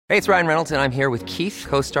Hey, it's Ryan Reynolds, and I'm here with Keith,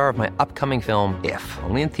 co-star of my upcoming film, If,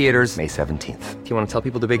 only in theaters May 17th. Do you want to tell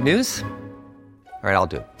people the big news? All right, I'll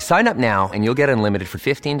do it. Sign up now and you'll get unlimited for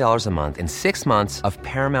 $15 a month and 6 months of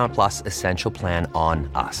Paramount Plus Essential Plan on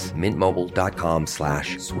us.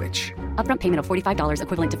 MintMobile.com/switch. Upfront payment of $45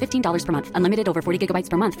 equivalent to $15 per month. Unlimited over 40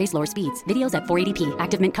 gigabytes per month. Face lower speeds. Videos at 480p.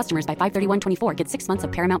 Active Mint customers by 531.24 get 6 months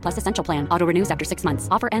of Paramount Plus Essential Plan. Auto renews after 6 months.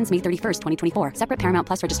 Offer ends May 31st, 2024. Separate Paramount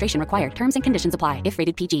Plus registration required. Terms and conditions apply if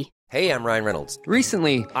rated PG. Hey, I'm Ryan Reynolds.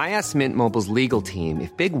 Recently, I asked Mint Mobile's legal team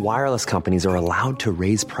if big wireless companies are allowed to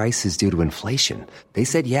raise prices due to inflation. They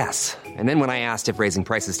said yes. And then when I asked if raising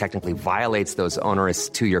prices technically violates those onerous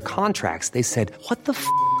 2-year contracts, they said, "What the f***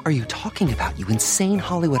 are you talking about, you insane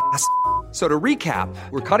Hollywood ass?" So to recap,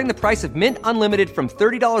 we're cutting the price of Mint Unlimited from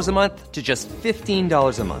 $30 a month to just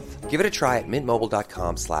 $15 a month. Give it a try at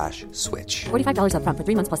mintmobile.com/switch. $45 upfront for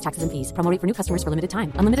 3 months plus taxes and fees. Promo rate for new customers for limited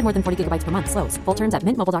time. Unlimited more than 40 gigabytes per month. Slows full terms at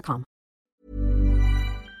mintmobile.com.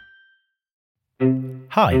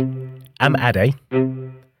 Hi, I'm Ade,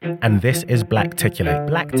 and this is Blackticulate.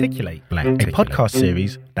 Blackticulate, a podcast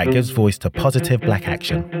series that gives voice to positive black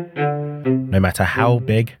action, no matter how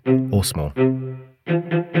big or small.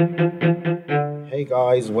 Hey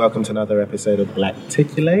guys, welcome to another episode of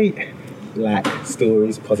Blackticulate. Black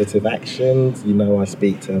stories, positive actions. You know I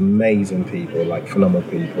speak to amazing people, like phenomenal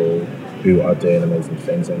people who are doing amazing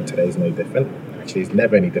things, and today's no different. Actually, it's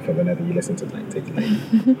never any different whenever you listen to Blackticulate.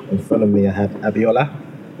 In front of me I have Abiola,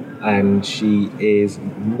 and she is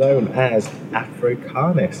known as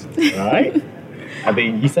Africanist, right? I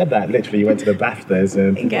mean, you said that literally, you went to the BAFTAs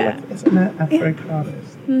and people were like, isn't that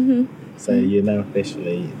Africanist? Mm-hmm. So you're now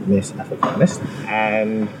officially Miss Africanist,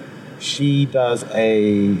 and she does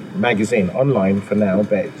a magazine online for now,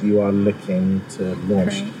 but you are looking to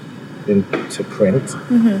launch into print,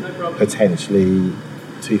 potentially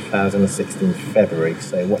 2016 February.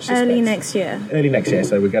 So watch this early next year. Early next year.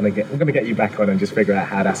 So we're gonna get you back on and just figure out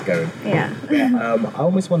how that's going. Yeah. I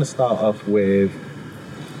almost want to start off with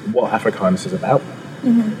what Africanist is about,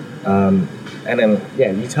 and then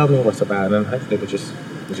you tell me what's about, and then hopefully we'll just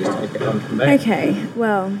take it on from there. Okay,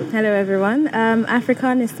 well, hello everyone.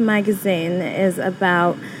 Africanist magazine is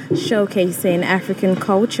about showcasing African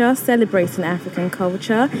culture, celebrating African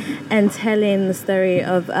culture, and telling the story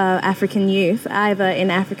of African youth, either in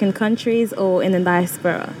African countries or in the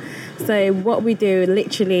diaspora. So what we do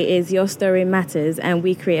literally is your story matters, and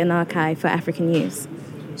we create an archive for African youth.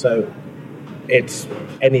 So it's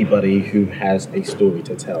anybody who has a story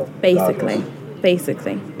to tell. Basically.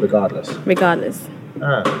 Regardless.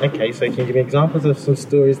 Okay, so can you give me examples of some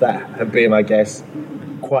stories that have been, I guess,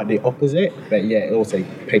 quite the opposite, but it also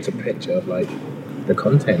paints a picture of, like, the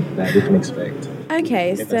content that we can expect?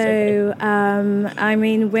 Okay, so,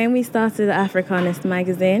 when we started Africanist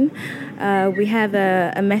magazine, we had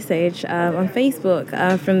a message on Facebook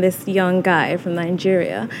from this young guy from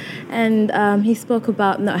Nigeria, and he spoke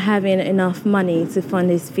about not having enough money to fund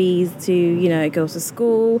his fees to, go to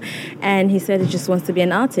school, and he said he just wants to be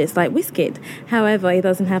an artist like Wizkid. However, he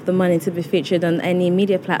doesn't have the money to be featured on any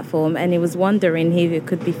media platform, and he was wondering if it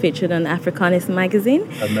could be featured on Africanist magazine.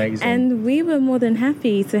 Amazing. And we were more than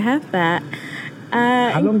happy to have that.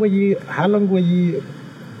 How long were you,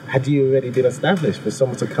 had you already been established for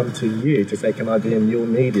someone to come to you to say, can I be in your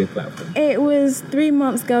media platform? It was 3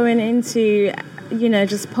 months going into,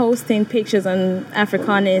 just posting pictures on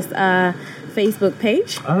Africanist Facebook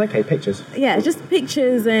page. Oh, okay, pictures. Yeah, just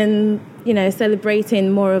pictures and,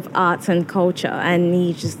 celebrating more of arts and culture, and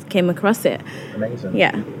he just came across it. Amazing.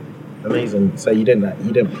 Yeah. Amazing. So you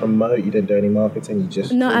didn't promote, you didn't do any marketing, you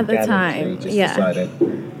just... Not at the time, decided.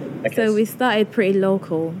 Okay. So we started pretty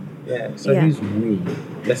local. Yeah, so who's we?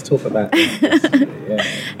 Let's talk about this.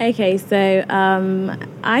 Okay, so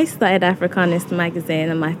I started Africanist magazine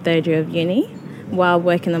in my 3rd year of uni while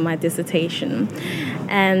working on my dissertation.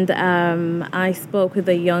 And I spoke with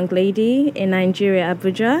a young lady in Nigeria,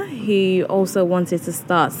 Abuja, who also wanted to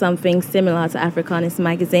start something similar to Africanist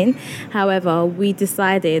magazine. However, we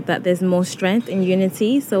decided that there's more strength in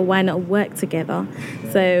unity, so why not work together?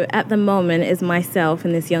 So at the moment, it's myself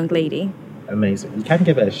and this young lady. Amazing. You can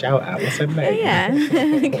give her a shout out. What's her name? Yeah.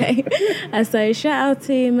 Okay. So shout out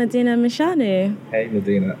to Medina Mishanu. Hey,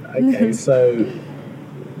 Medina. Okay, so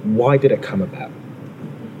why did it come about?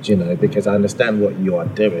 Because I understand what you are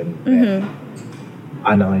doing,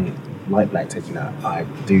 and I like Blackticulate. I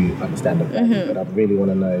do understand the value, but I really want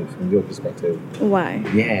to know from your perspective. Why?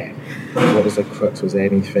 Yeah. What was the crux? Was there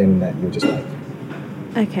anything that you're just like...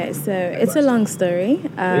 Okay, so it's a long story.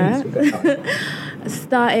 Please, we've got time.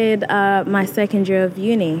 Started my second year of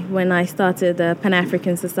uni when I started the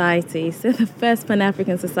Pan-African Society. So the first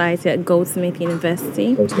Pan-African Society at Goldsmith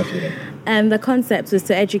University. And the concept was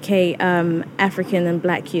to educate African and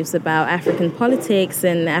Black youths about African politics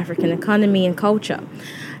and African economy and culture.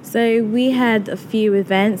 So we had a few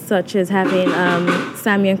events, such as having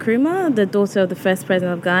Samia Nkrumah, the daughter of the first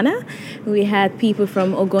president of Ghana. We had people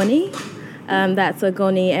from Ogoni. That's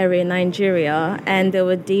Ogoni area in Nigeria, and they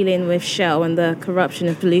were dealing with Shell and the corruption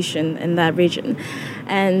and pollution in that region.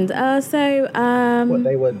 And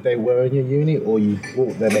what, they were in your uni, or you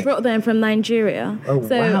brought them in? I brought them from Nigeria. Oh,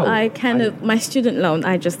 so wow. My student loan,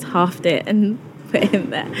 I just halved it and put in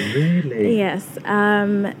there. Really? Yes.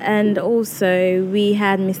 And also we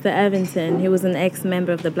had Mr. Irvington, who was an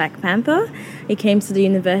ex-member of the Black Panther. He came to the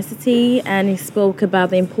university and he spoke about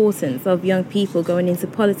the importance of young people going into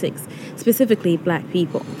politics, specifically Black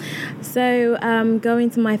people. So going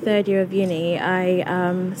to my third year of uni,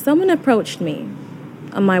 someone approached me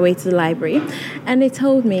on my way to the library, and they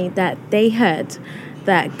told me that they heard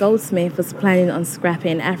that Goldsmith was planning on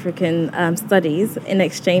scrapping African studies in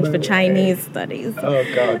exchange for Chinese studies. Oh,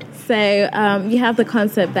 God. So you have the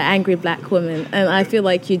concept, the angry Black woman, and I feel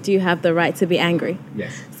like you do have the right to be angry.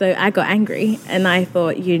 Yes. So I got angry, and I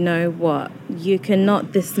thought, you know what, you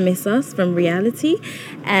cannot dismiss us from reality,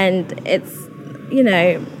 and it's, you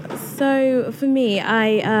know, so for me,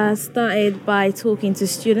 I started by talking to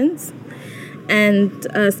students and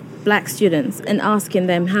Black students and asking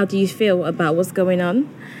them, how do you feel about what's going on?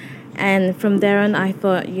 And from there on, I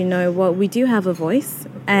thought, you know what, we do have a voice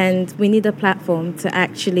and we need a platform to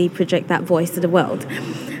actually project that voice to the world.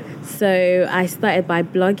 So I started by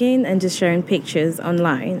blogging and just sharing pictures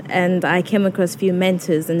online. And I came across a few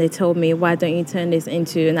mentors, and they told me, why don't you turn this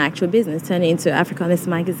into an actual business? Turn it into Africanist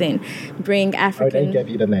magazine. Bring African... Oh, they gave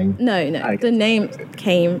you the name? No. Okay. The name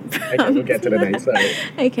came from... Okay, we'll get to the name, sorry.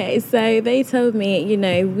 Okay, so they told me, you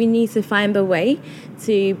know, we need to find a way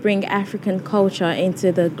to bring African culture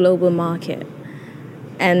into the global market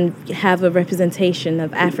and have a representation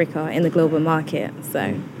of Africa in the global market.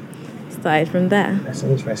 So... started from there. That's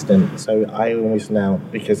interesting. So I always now,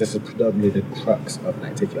 because this is predominantly the crux of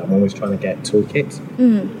Black Ticket, I'm always trying to get toolkits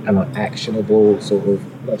and like actionable sort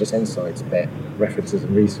of, not just insights, but references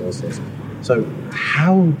and resources. So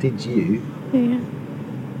how did you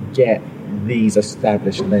get these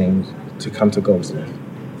established names to come to Goldsmith?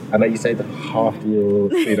 I know you say that half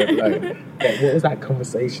your student loan, but what was that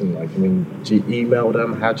conversation like? I mean, do you email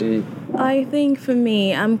them? How do you... I think for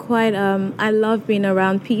me, I'm quite, I love being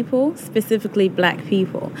around people, specifically Black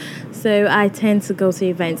people. So I tend to go to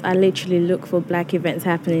events. I literally look for Black events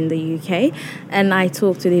happening in the UK, and I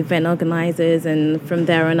talk to the event organizers, and from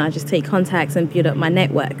there on, I just take contacts and build up my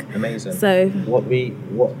network. Amazing. So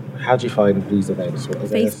how do you find these events?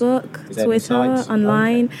 Facebook, Twitter,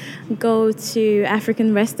 online. Go to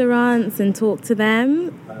African restaurants and talk to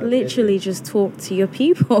them. Literally just talk to your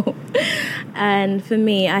people. And for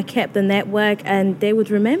me, I kept the network, and they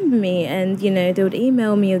would remember me, and, you know, they would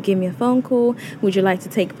email me or give me a phone call. Would you like to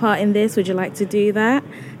take part in this? Would you like to do that?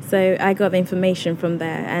 So I got the information from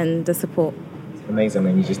there and the support. Amazing.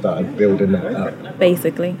 And you just started building that up.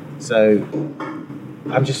 Basically. So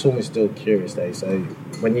I'm just almost still curious though. So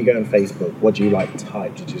when you go on Facebook, what do you like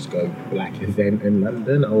type? Do you just go Black event in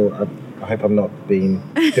London? Or I hope I'm not being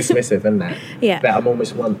dismissive in that. Yeah. But I'm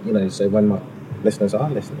almost so when my listeners are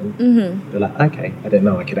listening, they're like, okay, I didn't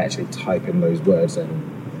know I could actually type in those words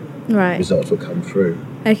and results will come through.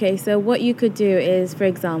 Okay, so what you could do is, for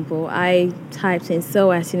example, I typed in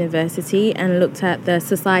SOAS University and looked at the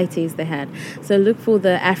societies they had. So look for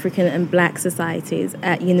the African and Black societies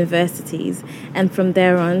at universities, and from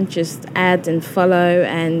there on, just add and follow,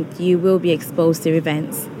 and you will be exposed to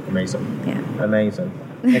events. Amazing. Yeah. Amazing.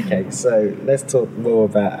 Okay, so let's talk more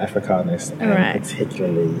about Africanist and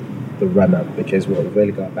particularly the run-up, because we've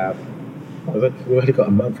really got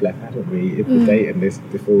a month left, haven't we, if we're dating this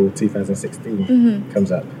before 2016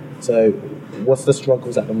 comes up. So what's the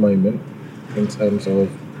struggles at the moment in terms of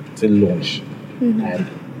to launch and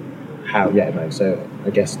how, so I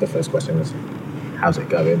guess the first question is, how's it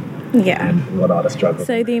going? Yeah. And what are the struggles?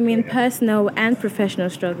 So do you mean personal and professional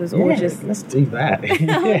struggles, or just... let's do that.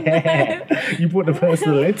 You brought the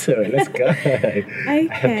personal into it. Let's go.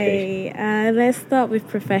 Okay. Let's start with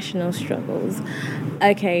professional struggles.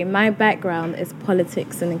 Okay, my background is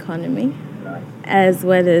politics and economy, as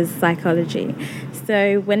well as psychology.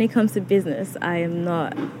 So when it comes to business, I am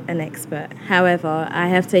not an expert. However, I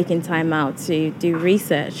have taken time out to do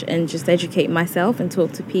research and just educate myself and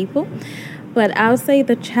talk to people. But I'll say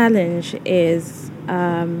the challenge is,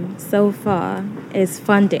 so far, is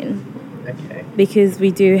funding. Okay. Because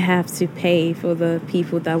we do have to pay for the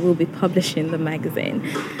people that will be publishing the magazine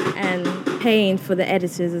and paying for the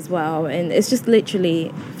editors as well. And it's just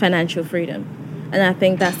literally financial freedom. And I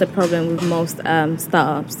think that's the problem with most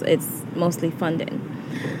startups. It's mostly funding.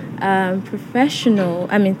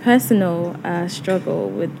 Personal struggle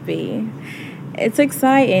would be, it's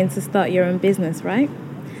exciting to start your own business, right?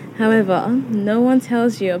 However, no one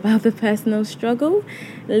tells you about the personal struggle.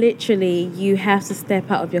 Literally, you have to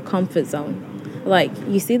step out of your comfort zone. Like,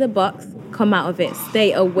 you see the box, come out of it,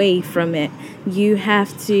 stay away from it. You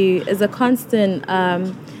have to, as a constant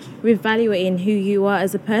reevaluating who you are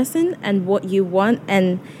as a person and what you want,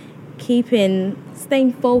 and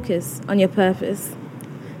staying focused on your purpose.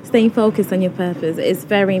 Staying focused on your purpose is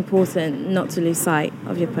very important, not to lose sight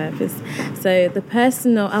of your purpose. So I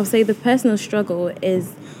would say the personal struggle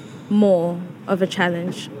is more of a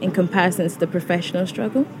challenge in comparison to the professional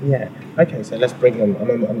struggle. Yeah. Okay, so let's bring them.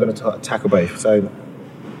 I'm going to tackle both. So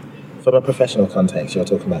from a professional context, you're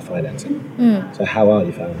talking about financing. So how are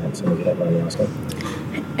you financing, if you don't mind me asking?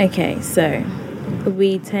 Okay, so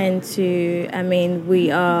we tend to,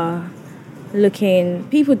 we are looking,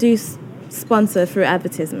 people do sponsor through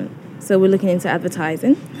advertisement. So we're looking into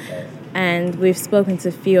advertising. And we've spoken to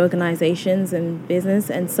a few organizations and business,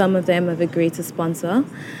 and some of them have agreed to sponsor.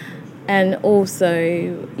 And also,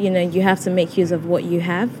 you have to make use of what you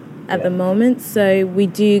have at the moment. So we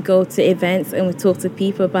do go to events and we talk to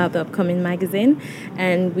people about the upcoming magazine.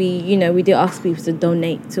 And we do ask people to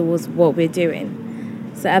donate towards what we're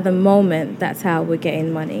doing. So at the moment, that's how we're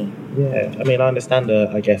getting money. Yeah, I understand,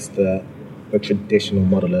 the traditional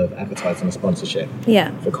model of advertising and sponsorship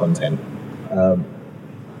for content.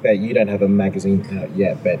 But you don't have a magazine out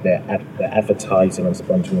yet, but they're advertising and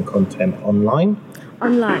sponsoring content online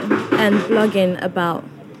and blogging about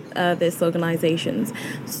these organizations.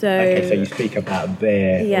 So you speak about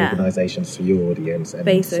their organizations to your audience, and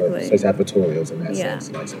basically, so it's advertorials in that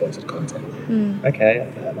sense, like sponsored content.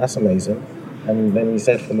 Okay, that's amazing. And then you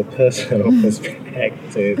said from a personal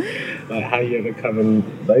perspective, like how you overcome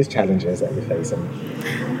those challenges that you're facing.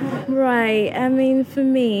 Right. For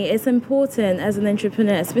me, it's important as an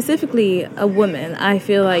entrepreneur, specifically a woman. I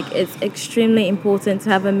feel like it's extremely important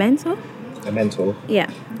to have a mentor. A mentor?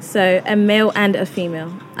 Yeah. So a male and a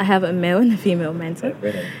female. I have a male and a female mentor. Oh,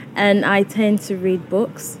 really? And I tend to read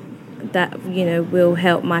books that, will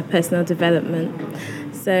help my personal development.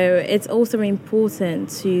 So it's also important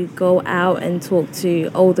to go out and talk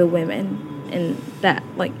to older women and that.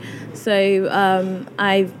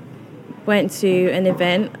 I went to an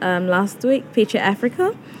event last week, Picture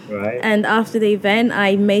Africa. Right. And after the event,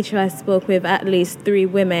 I made sure I spoke with at least 3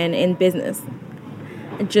 women in business,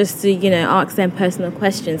 just to, ask them personal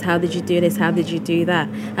questions. How did you do this? How did you do that?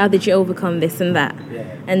 How did you overcome this and that? Yeah.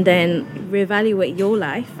 And then reevaluate your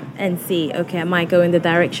life and see, okay, am I going the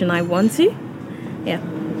direction I want to? Yeah.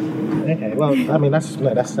 Okay, well,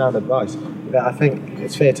 that's sound advice. I think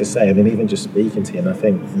it's fair to say, even just speaking to you, and I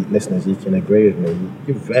think listeners, you can agree with me,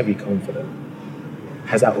 you're very confident.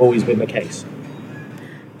 Has that always been the case?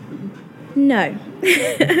 No.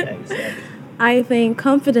 Okay, so. I think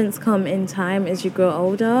confidence comes in time as you grow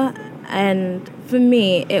older. And for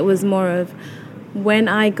me, it was more of when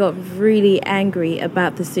I got really angry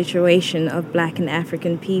about the situation of Black and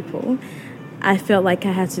African people, I felt like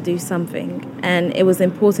I had to do something. And it was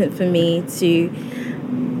important for me to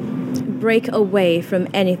break away from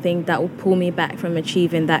anything that will pull me back from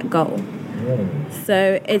achieving that goal.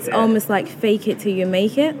 So it's almost like fake it till you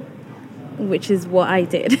make it, which is what I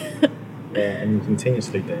did. And you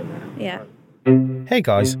continuously doing that. Yeah. Hey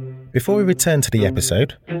guys, before we return to the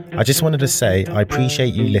episode, I just wanted to say I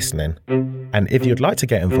appreciate you listening. And if you'd like to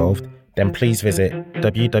get involved, then please visit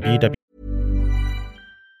www.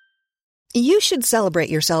 You should celebrate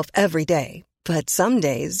yourself every day, but some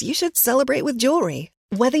days you should celebrate with jewelry.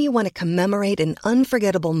 Whether you want to commemorate an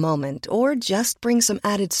unforgettable moment or just bring some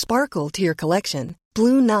added sparkle to your collection,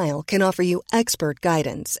 Blue Nile can offer you expert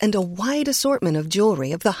guidance and a wide assortment of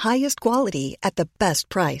jewelry of the highest quality at the best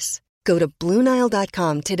price. Go to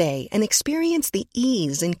BlueNile.com today and experience the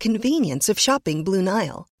ease and convenience of shopping Blue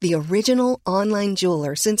Nile, the original online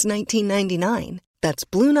jeweler since 1999. That's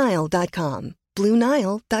BlueNile.com.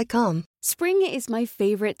 BlueNile.com. Spring is my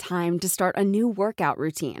favorite time to start a new workout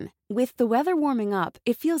routine. With the weather warming up,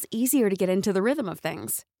 it feels easier to get into the rhythm of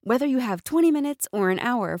things. Whether you have 20 minutes or an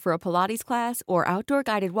hour for a Pilates class or outdoor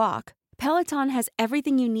guided walk, Peloton has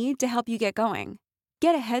everything you need to help you get going.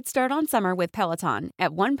 Get a head start on summer with Peloton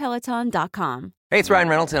at onepeloton.com. Hey, it's Ryan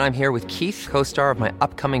Reynolds, and I'm here with Keith, co-star of my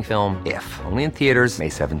upcoming film, If, only in theaters May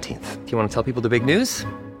 17th. Do you want to tell people the big news?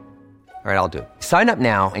 All right, I'll do it. Sign up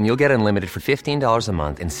now and you'll get unlimited for $15 a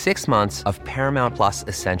month and 6 months of Paramount Plus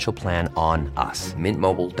Essential Plan on us.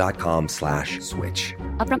 MintMobile.com/switch.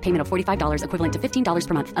 Upfront payment of $45 equivalent to $15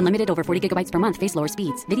 per month. Unlimited over 40 gigabytes per month. Face lower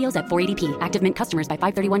speeds. Videos at 480p. Active Mint customers by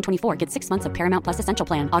 531.24 get 6 months of Paramount Plus Essential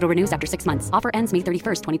Plan. Auto renews after 6 months. Offer ends May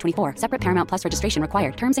 31st, 2024. Separate Paramount Plus registration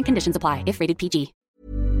required. Terms and conditions apply if rated PG.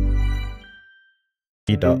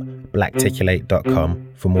 blacticulate.com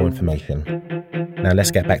for more information. Now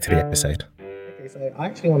let's get back to the episode. Okay, so I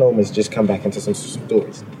actually want to almost just come back into some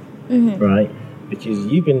stories, right? Because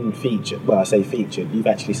you've been featured, well, I say featured, you've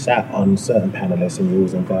actually sat on certain panelists and you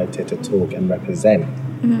was invited to talk and represent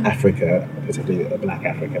Africa, particularly a black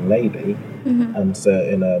African lady, on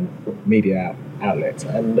certain media outlets.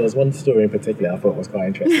 And there's one story in particular I thought was quite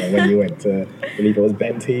interesting when you went to, I believe it was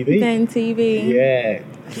Ben TV. Ben TV. Yeah.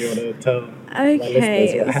 Do you want to tell my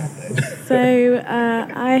listeners what happened? So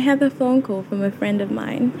I had a phone call from a friend of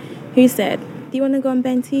mine who said, do you want to go on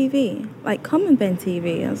Ben TV? Like, come on Ben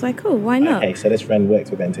TV. I was like, cool, why not? Okay, so this friend works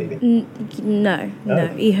with Ben TV? No.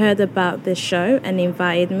 He heard about this show and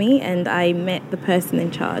invited me, and I met the person in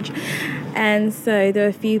charge. And so there were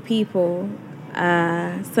a few people,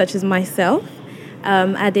 such as myself,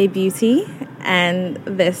 Ade Beauty, and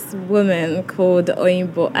this woman called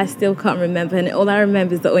Oyinbo. I still can't remember, and all I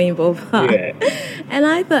remember is the Oyinbo part. Yeah. And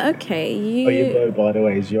I thought, okay, Oyinbo, by the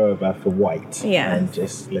way, is Yoruba for white. Yeah. And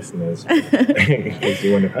just listeners, in case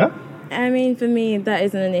you wonder, I mean, for me, that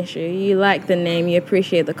isn't an issue. You like the name, you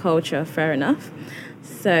appreciate the culture, fair enough.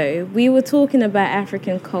 So we were talking about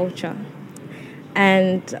African culture.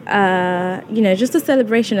 And, just a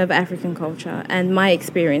celebration of African culture and my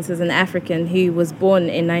experience as an African who was born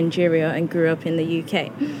in Nigeria and grew up in the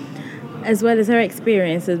UK, as well as her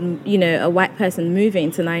experience as, a white person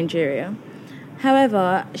moving to Nigeria.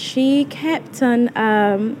 However, she kept on,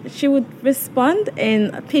 she would respond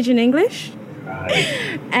in Pidgin English,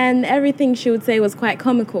 and everything she would say was quite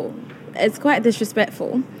comical. It's quite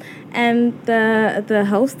disrespectful. And the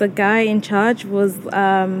host, the guy in charge, was,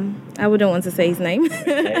 I wouldn't want to say his name.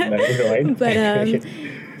 But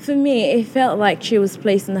for me, it felt like she was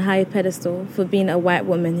placed on a high pedestal for being a white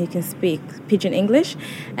woman who can speak Pidgin English.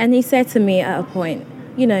 And he said to me at a point,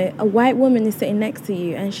 a white woman is sitting next to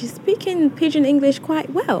you and she's speaking Pidgin English quite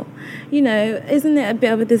well. Isn't it a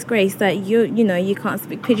bit of a disgrace that you can't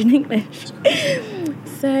speak Pidgin English?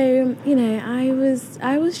 So, I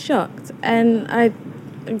was shocked, and I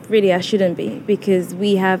shouldn't be, because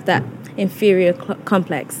we have that inferior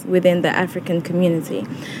complex within the African community.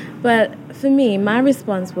 But for me, my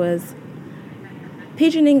response was,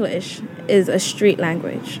 Pidgin English is a street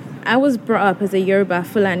language. I was brought up as a Yoruba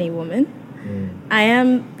Fulani woman.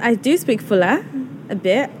 I do speak Fula a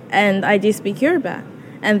bit, and I do speak Yoruba.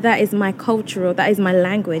 And that is my cultural, that is my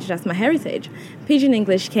language, that's my heritage. Pidgin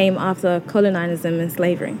English came after colonialism and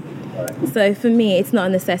slavery. So for me, it's not a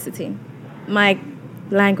necessity. My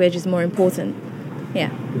language is more important.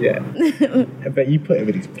 Yeah. Yeah. But you put him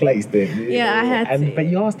in his place, didn't you? Yeah, I had to. But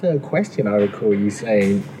you asked her a question, I recall you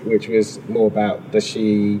saying, which was more about, does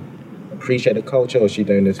she appreciate the culture, or is she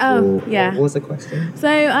doing this for... yeah. What was the question? So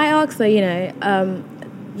I asked her,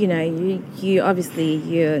 you obviously,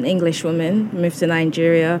 you're an English woman, moved to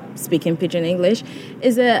Nigeria, speaking Pidgin English.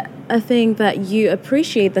 Is it a thing that you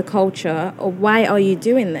appreciate the culture, or why are you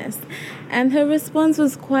doing this? And her response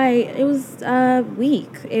was weak.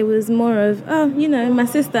 It was more of, my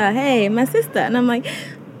sister, hey, my sister. And I'm like,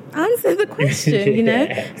 answer the question,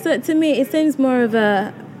 Yeah. So to me, it seems more of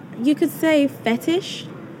a, you could say, fetish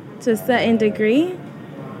to a certain degree.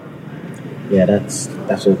 Yeah, that's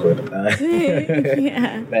awkward.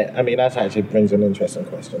 Yeah. But, I mean, that actually brings an interesting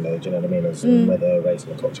question, though. Do you know what I mean? As whether race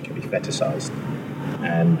and culture can be fetishized,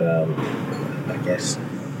 and I guess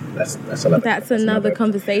that's another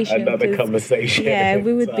conversation. Another conversation. Yeah,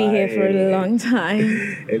 we would be here for a long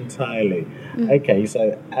time. Entirely. Okay,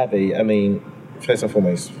 so Abby, I mean, first and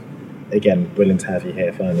foremost, again, brilliant to have you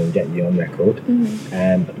here finally and get you on record,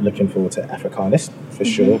 and looking forward to Africanist for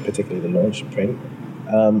sure, particularly the launch print.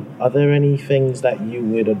 Are there any things that you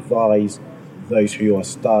would advise those who are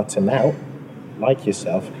starting out, like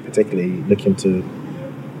yourself, particularly looking to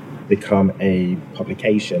become a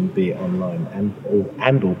publication, be it online and or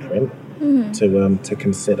print, to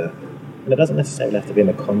consider? And it doesn't necessarily have to be in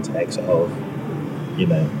the context of,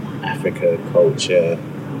 Africa, culture.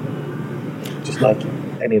 Just like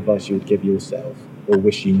any advice you would give yourself or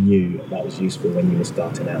wish you knew that was useful when you were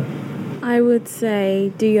starting out. I would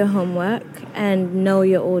say do your homework and know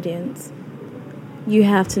your audience. You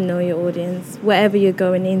have to know your audience. Whatever you're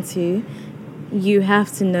going into, you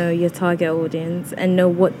have to know your target audience and know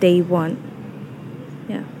what they want.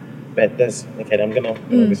 Yeah. But I'm going to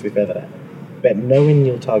obviously further that. But knowing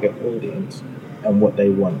your target audience and what they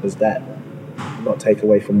want, does that not take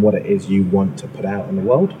away from what it is you want to put out in the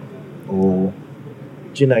world? Or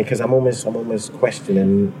do you know? Because I'm almost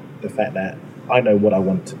questioning the fact that I know what I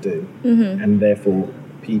want to do, and therefore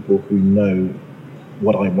people who know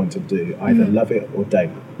what I want to do either love it or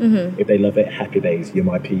don't. If they love it, happy days, you're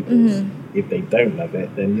my peoples. If they don't love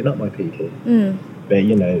it, then you're not my people. But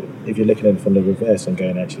you know, if you're looking at it from the reverse and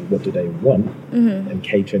going, actually, what do they want, and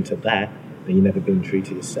catering to that, then you've never been true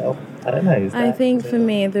to yourself. I don't know. I think for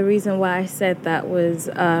me, the reason why I said that was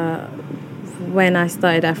when I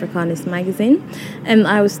started Africanist magazine, and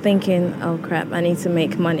I was thinking, oh crap, I need to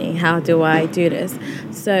make money. How do I do this?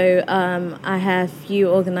 So I have few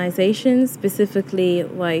organizations, specifically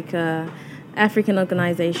like African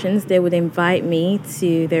organizations. They would invite me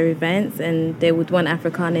to their events and they would want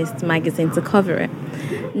Africanist magazine to cover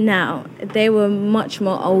it. Now, they were much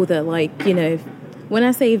more older, like, you know, when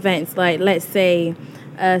I say events, like let's say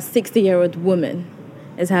a 60-year-old woman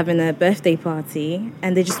is having a birthday party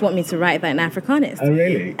and they just want me to write that in Afrikaans. Oh,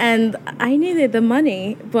 really? And I needed the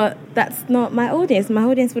money, but that's not my audience. My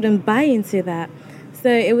audience wouldn't buy into that. So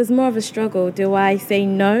it was more of a struggle. Do I say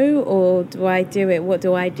no or do I do it? What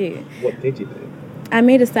do I do? What did you do? I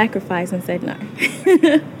made a sacrifice and said no.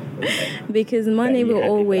 Because money will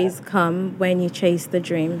always come when you chase the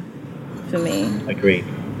dream, for me. Agreed.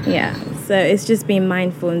 Yeah, so it's just being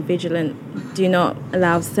mindful and vigilant. Do not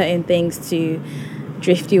allow certain things to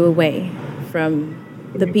drift you away from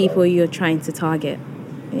the people you're trying to target.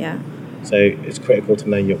 Yeah. So it's critical to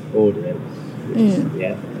know your audience.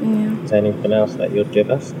 Yeah. Is there anything else that you'd give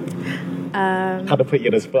us? How to put you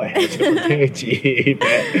on the spot here.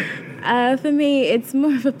 For me, it's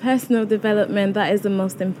more of a personal development that is the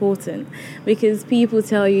most important, because people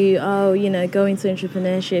tell you, oh, you know, go into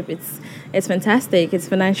entrepreneurship, it's fantastic, it's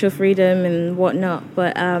financial freedom and whatnot,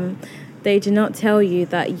 but they do not tell you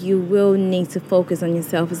that you will need to focus on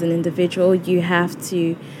yourself as an individual. You have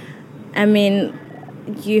to,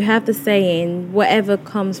 you have the saying, whatever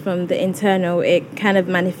comes from the internal, it kind of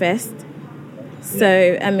manifests.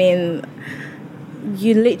 So,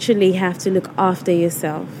 you literally have to look after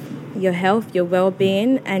yourself, your health, your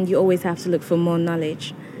well-being, and you always have to look for more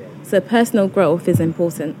knowledge. So personal growth is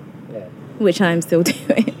important, which I'm still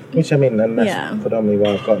doing. And that's predominantly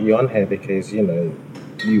why I've got you on here, because, you know,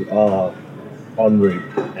 you are en route,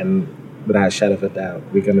 and without a shadow of a doubt,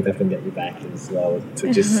 we're going to definitely get you back as well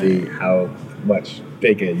to just see how much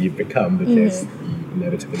bigger you've become, because you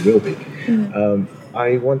inevitably will be.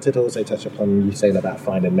 I wanted to also touch upon you saying about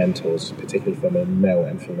finding mentors, particularly from a male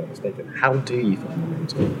and female perspective. How do you find a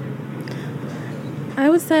mentor? I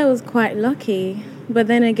would say I was quite lucky, but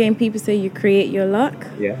then again, people say you create your luck.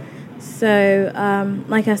 Yeah. So,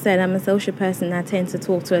 like I said, I'm a social person. I tend to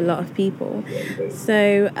talk to a lot of people.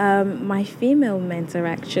 So, my female mentor,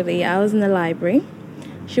 actually, I was in the library.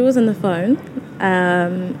 She was on the phone.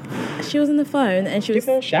 And she was... Give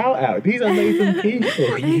her a shout out. These are amazing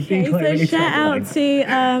people. Okay, so shout out to...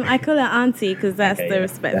 I call her Auntie because that's the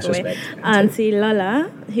respectful way. Auntie Lola,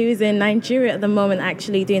 who's in Nigeria at the moment,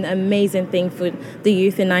 actually doing an amazing thing for the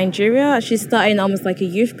youth in Nigeria. She's starting almost like a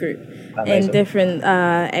youth group in different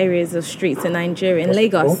areas of streets in Nigeria, in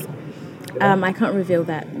Lagos. I can't reveal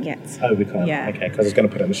that yet. Oh, we can't? Yeah. Okay, because I was going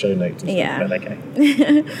to put it in the show notes and stuff, but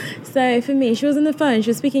okay. So for me, she was on the phone, she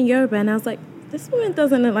was speaking Yoruba, and I was like, this woman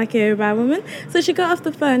doesn't look like a Yoruba woman. So she got off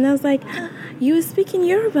the phone, and I was like, you were speaking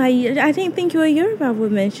Yoruba. I didn't think you were a Yoruba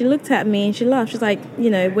woman. She looked at me and she laughed. She's like, you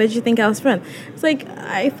know, where did you think I was from? It's like,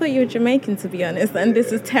 I thought you were Jamaican, to be honest, and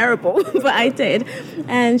this is terrible, but I did.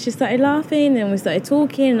 And she started laughing, and we started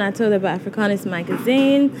talking, and I told her about Africanist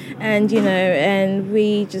magazine, and, you know, and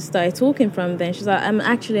we just started talking from then. She's like, I'm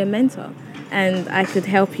actually a mentor, and I could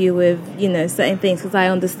help you with, you know, certain things because I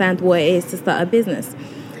understand what it is to start a business.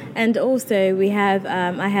 And also we have,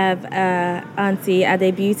 I have Auntie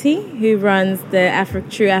Ade Beauty, who runs the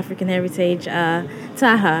True African Heritage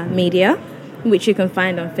Taha Media, which you can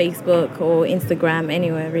find on Facebook or Instagram,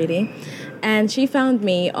 anywhere really. And she found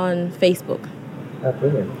me on Facebook. Oh,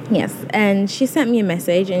 brilliant. Yes, and she sent me a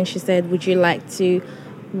message and she said, would you like to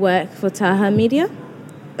work for Taha Media?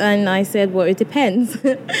 And I said, well, it depends,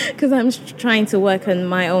 because I'm trying to work on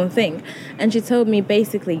my own thing. And she told me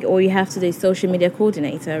basically all you have to do is social media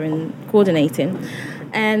coordinator and coordinating.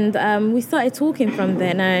 And we started talking from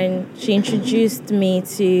then, and she introduced me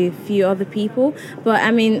to a few other people. But I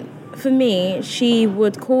mean, for me, she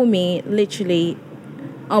would call me literally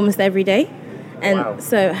almost every day. And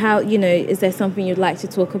so how, you know, is there something you'd like to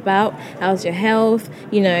talk about? How's your health?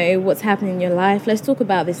 You know, what's happening in your life? Let's talk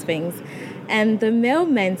about these things. And the male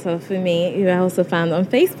mentor for me, who I also found on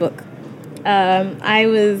Facebook, I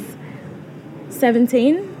was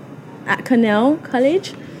 17 at Cornell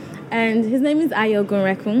College, and his name is Ayo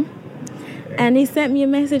Gunrekun. And he sent me a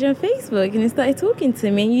message on Facebook, and he started talking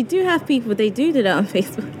to me. And you do have people, they do that on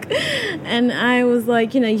Facebook. And I was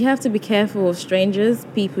like, you have to be careful of strangers.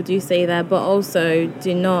 People do say that, but also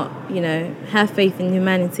do not, have faith in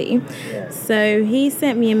humanity. Yeah. So he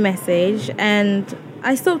sent me a message, and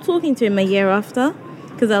I stopped talking to him a year after,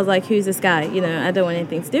 because I was like, who's this guy? I don't want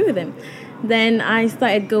anything to do with him. Then I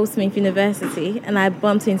started Goldsmith University, and I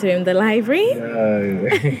bumped into him in the library. No.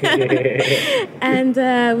 And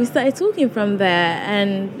we started talking from there,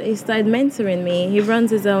 and he started mentoring me. He runs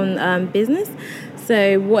his own business.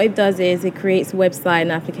 So what he does is he creates website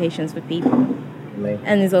and applications for people. Amazing.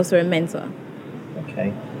 And he's also a mentor.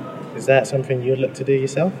 Okay. Is that something you'd look to do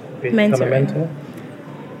yourself? Become Mentoring. a mentor?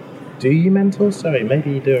 Do you mentor? Sorry,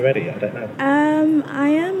 maybe you do already. I don't know. I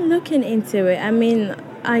am looking into it. I mean,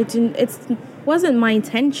 it wasn't my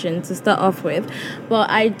intention to start off with, but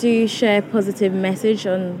I do share positive message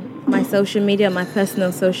on my social media, my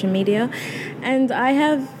personal social media, and I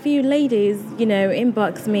have a few ladies,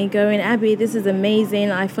 inbox me going, Abby, this is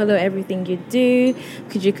amazing, I follow everything you do,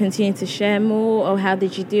 could you continue to share more, or how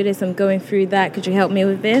did you do this, I'm going through that, could you help me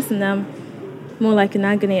with this? And I'm more like an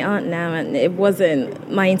agony aunt now, and it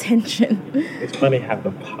wasn't my intention. It's funny how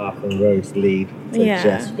the path and roads lead to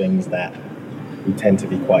just things that we tend to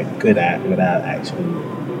be quite good at without actually,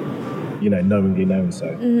 knowingly knowing so,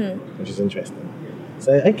 which is interesting.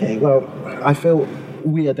 So, okay, well, I feel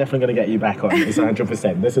we are definitely going to get you back on. It's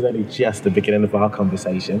 100%. This is only just the beginning of our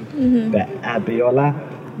conversation. But Abiola,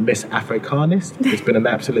 Miss Africanist, it's been an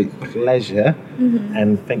absolute pleasure.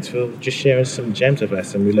 And thanks for just sharing some gems with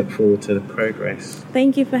us, and we look forward to the progress.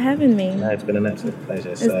 Thank you for having me. No, it's been an absolute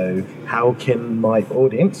pleasure. So how can my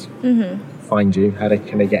audience find you? How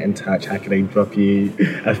can they get in touch? How can they drop you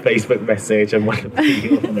a Facebook message and want to be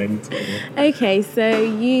your mentor? Okay, so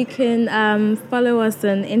you can follow us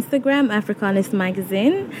on Instagram, Africanist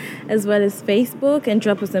Magazine, as well as Facebook, and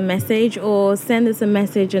drop us a message, or send us a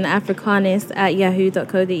message on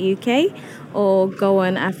africanist@yahoo.co.uk, or go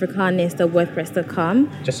on africanist.wordpress.com.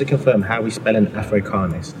 Just to confirm, how are we spelling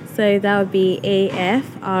Africanist? So that would be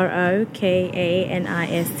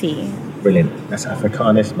AFROKANIST. Brilliant. That's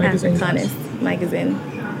Africanist Magazine. Africanist Magazine.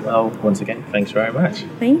 Well, once again, thanks very much.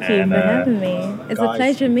 Thank you for having me. It's guys, a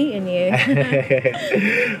pleasure meeting you.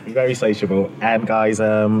 Very sociable. And guys,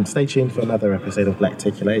 stay tuned for another episode of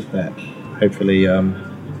Blackticulate, but hopefully,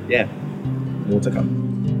 more to come.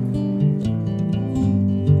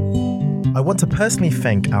 I want to personally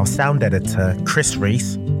thank our sound editor, Chris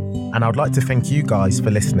Reese, and I would like to thank you guys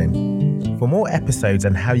for listening. For more episodes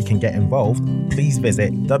and how you can get involved, please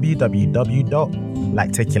visit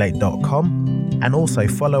www.blackticulate.com and also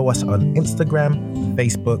follow us on Instagram,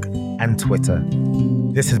 Facebook, and Twitter.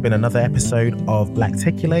 This has been another episode of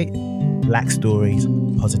Blackticulate, Black Stories,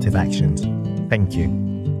 Positive Actions. Thank you.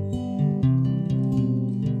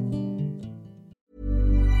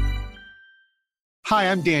 Hi,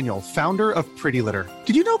 I'm Daniel, founder of Pretty Litter.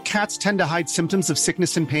 Did you know cats tend to hide symptoms of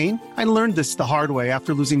sickness and pain? I learned this the hard way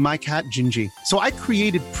after losing my cat, Gingy. So I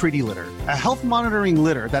created Pretty Litter, a health monitoring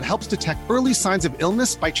litter that helps detect early signs of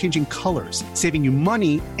illness by changing colors, saving you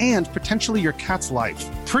money and potentially your cat's life.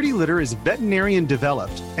 Pretty Litter is veterinarian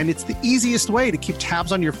developed, and it's the easiest way to keep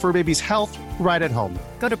tabs on your fur baby's health right at home.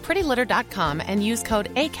 Go to prettylitter.com and use code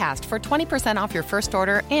ACAST for 20% off your first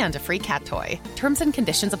order and a free cat toy. Terms and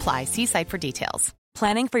conditions apply. See site for details.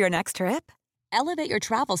 Planning for your next trip? Elevate your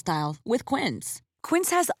travel style with Quince. Quince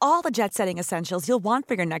has all the jet-setting essentials you'll want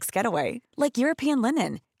for your next getaway, like European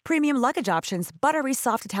linen, premium luggage options, buttery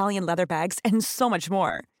soft Italian leather bags, and so much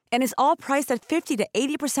more. And is all priced at 50 to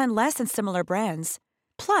 80% less than similar brands.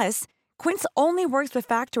 Plus, Quince only works with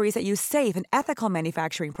factories that use safe and ethical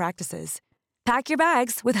manufacturing practices. Pack your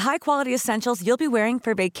bags with high-quality essentials you'll be wearing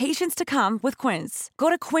for vacations to come with Quince.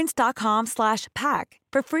 Go to quince.com/pack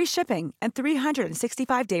for free shipping and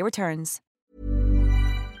 365-day returns.